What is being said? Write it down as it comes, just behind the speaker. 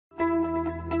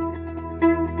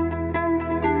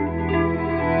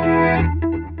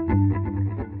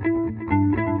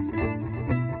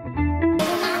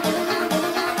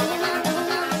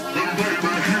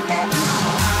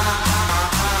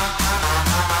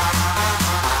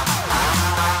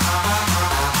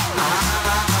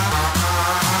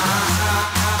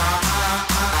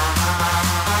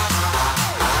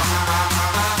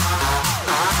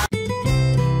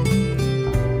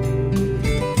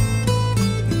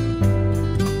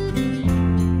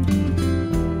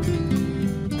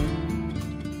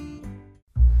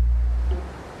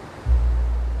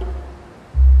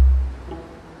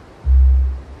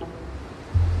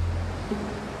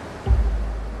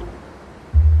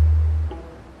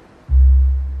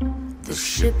The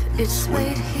ship, it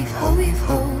swayed, heave-ho,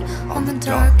 heave-ho, on the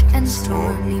dark and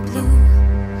stormy blue.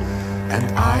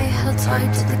 And I held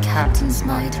tight to the captain's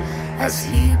might as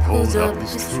he pulled up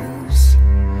his screws.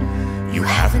 You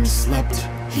haven't slept,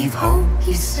 heave-ho,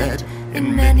 he said,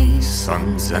 in many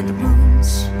suns and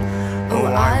moons. Oh,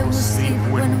 I will sleep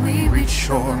when we reach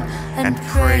shore, and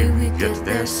pray we get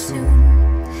there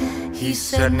soon. He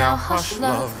said, now hush,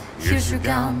 love, here's your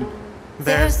gown.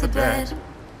 There's the bed,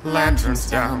 lanterns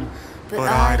down. But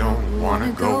I don't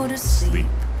wanna go to sleep.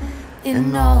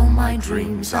 In all my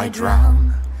dreams I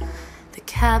drown. The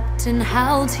captain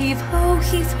howled heave-ho,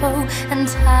 heave-ho, and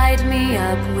tied me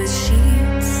up with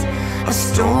sheets. A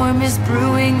storm is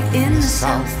brewing in the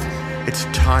south. It's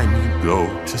time you go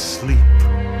to sleep.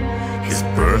 His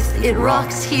berth, it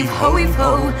rocks, heave-ho,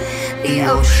 heave-ho. The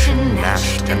ocean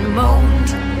gnashed and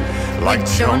moaned. Like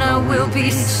Jonah will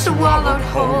be swallowed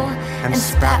whole, and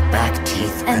spat back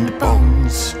teeth and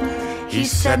bones. He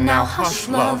said, now hush,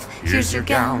 love, here's your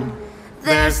gown.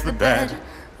 There's the bed,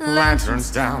 lanterns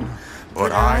down.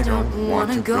 But I don't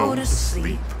wanna go to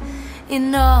sleep.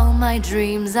 In all my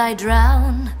dreams I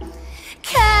drown.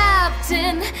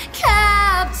 Captain,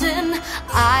 Captain,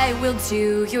 I will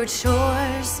do your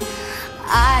chores.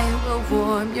 I will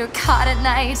warm your cot at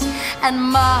night and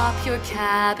mop your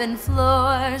cabin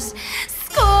floors.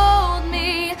 Scold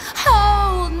me,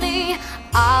 hold me,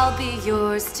 I'll be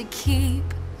yours to keep.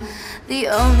 The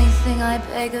only thing I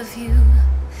beg of you,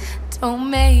 don't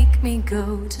make me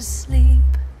go to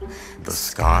sleep. The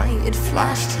sky, it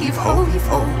flashed, heave-ho,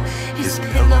 heave-ho, his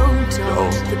pillow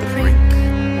dulled the brink.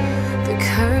 The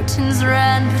curtains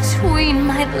ran between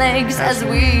my legs as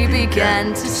we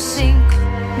began to sink.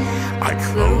 I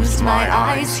closed my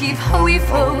eyes, heave-ho,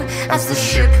 heave-ho, as the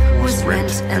ship was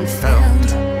rent and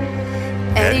felled.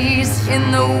 Eddies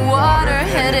in the water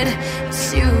headed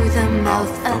to the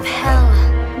mouth of hell.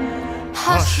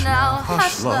 Hush now,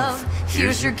 hush love,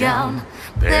 here's your gown.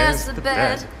 There's the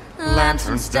bed,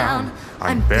 lanterns down.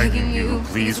 I'm begging you,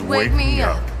 please wake me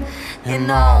up.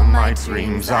 In all my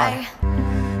dreams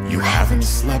You haven't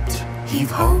slept,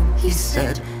 heave-ho, he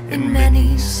said, in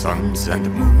many suns and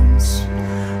moons.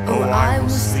 Oh, I will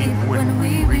sleep when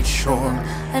we reach shore,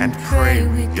 and pray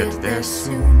we get there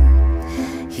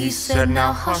soon. He said,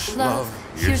 now hush love,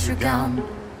 here's your gown.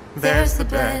 There's the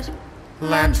bed,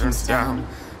 lanterns down.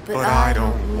 But I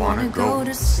don't wanna go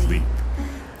to sleep.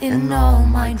 In all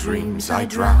my dreams I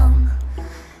drown.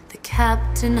 The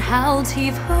captain howled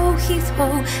heave-ho,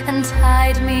 heave-ho, and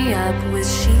tied me up with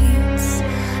sheets.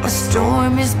 A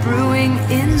storm is brewing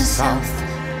in the south.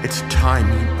 It's time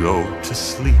you go to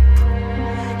sleep.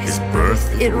 His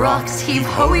berth, it rocks,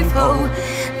 heave-ho, heave-ho.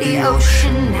 The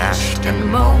ocean gnashed and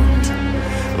moaned.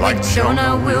 Like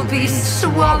Jonah will be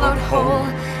swallowed whole,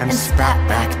 and spat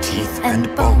back teeth and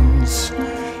bones.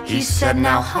 He said,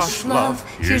 now hush love,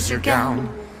 here's your gown.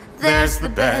 There's the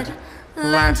bed,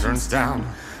 lanterns down.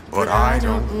 But I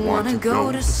don't wanna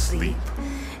go to sleep.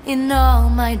 In all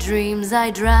my dreams I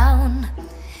drown.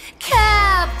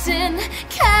 Captain,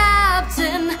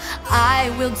 Captain, I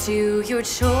will do your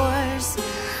chores.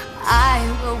 I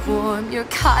will warm your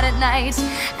cot at night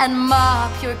and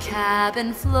mop your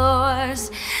cabin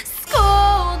floors.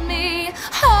 Scold me,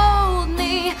 hold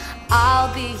me, I'll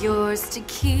be yours to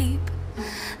keep.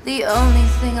 The only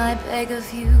thing I beg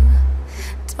of you,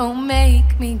 don't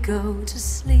make me go to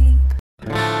sleep. I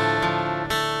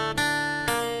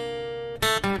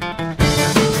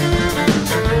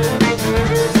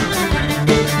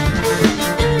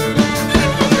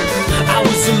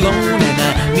was alone and I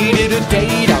needed a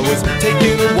date. I was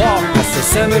taking a walk past the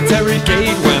cemetery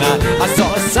gate when I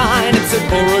saw a sign, it said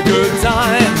for a good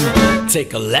time.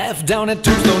 Take a left down at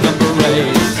Tombstone number 8.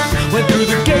 Went through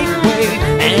the gateway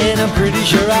and I'm pretty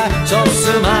sure I saw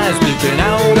some eyes peeking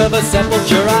out of a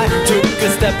sepulture. I took a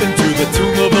step into the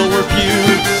tomb of a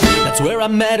repute. That's where I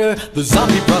met her, the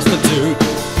zombie prostitute.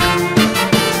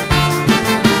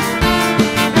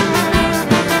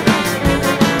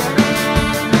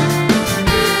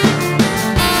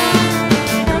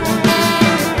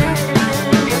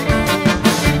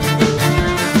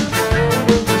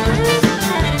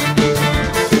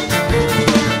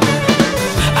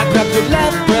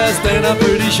 And I'm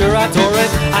pretty sure I tore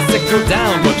it. I sicked her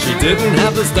down, but she didn't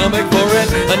have the stomach for it.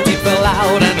 Her teeth fell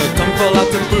out and her tongue fell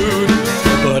out to food.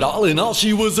 But all in all,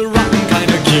 she was a rotten kind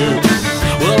of cute.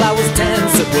 Well, I was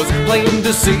tense, it was plain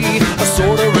to see. A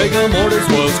sort of rigor mortis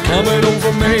was coming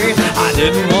over me. I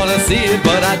didn't want to see it,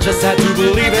 but I just had to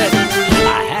believe it.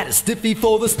 I had a stiffy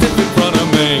for the stiff in front of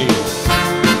me.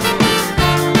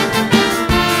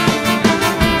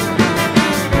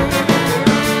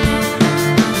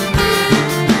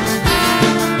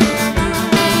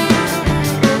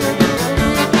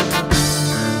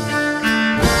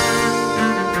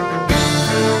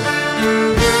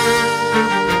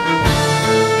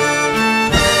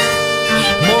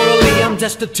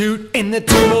 destitute in the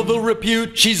tomb of ill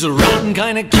repute. She's a rotten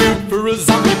kind of cute for a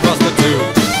zombie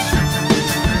prostitute.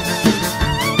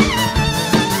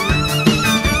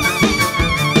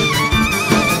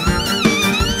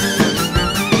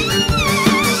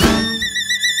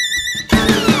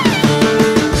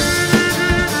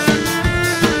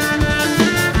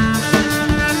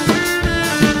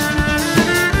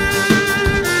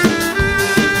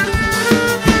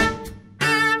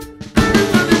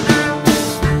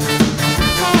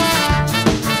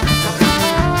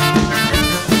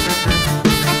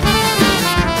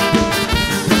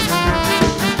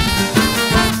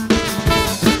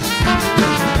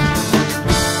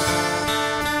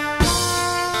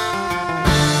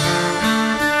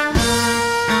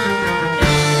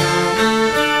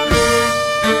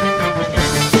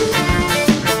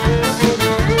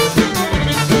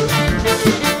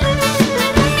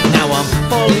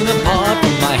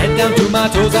 My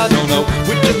toes, I don't know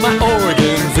which of my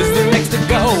organs is the next to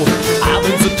go. I've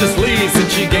been such a sleaze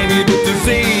since she gave me the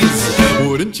disease.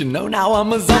 Wouldn't you know, now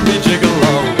I'm a zombie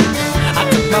gigolo. I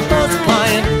took my first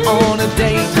client on a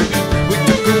date. We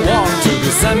took a walk to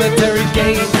the cemetery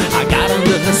gate. I got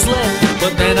under her slip,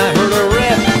 but then I heard a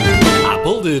rip. I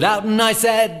pulled it out and I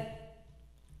said,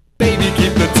 baby,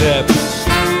 keep the tip.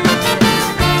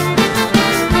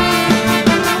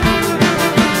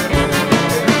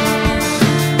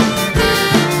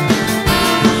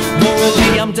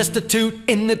 I'm destitute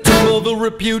in the tomb of ill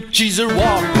repute. She's her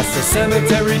walk past the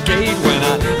cemetery gate when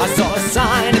I saw a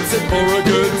sign, it said for a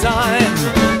good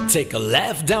time. Take a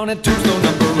left down at tombstone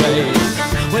number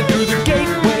 8. Went through the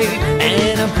gateway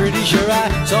and I'm pretty sure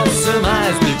I saw some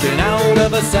eyes peeking out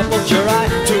of a sepulture. I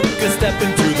took a step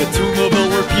into the tomb of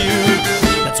ill repute.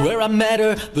 That's where I met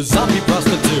her, the zombie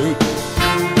prostitute.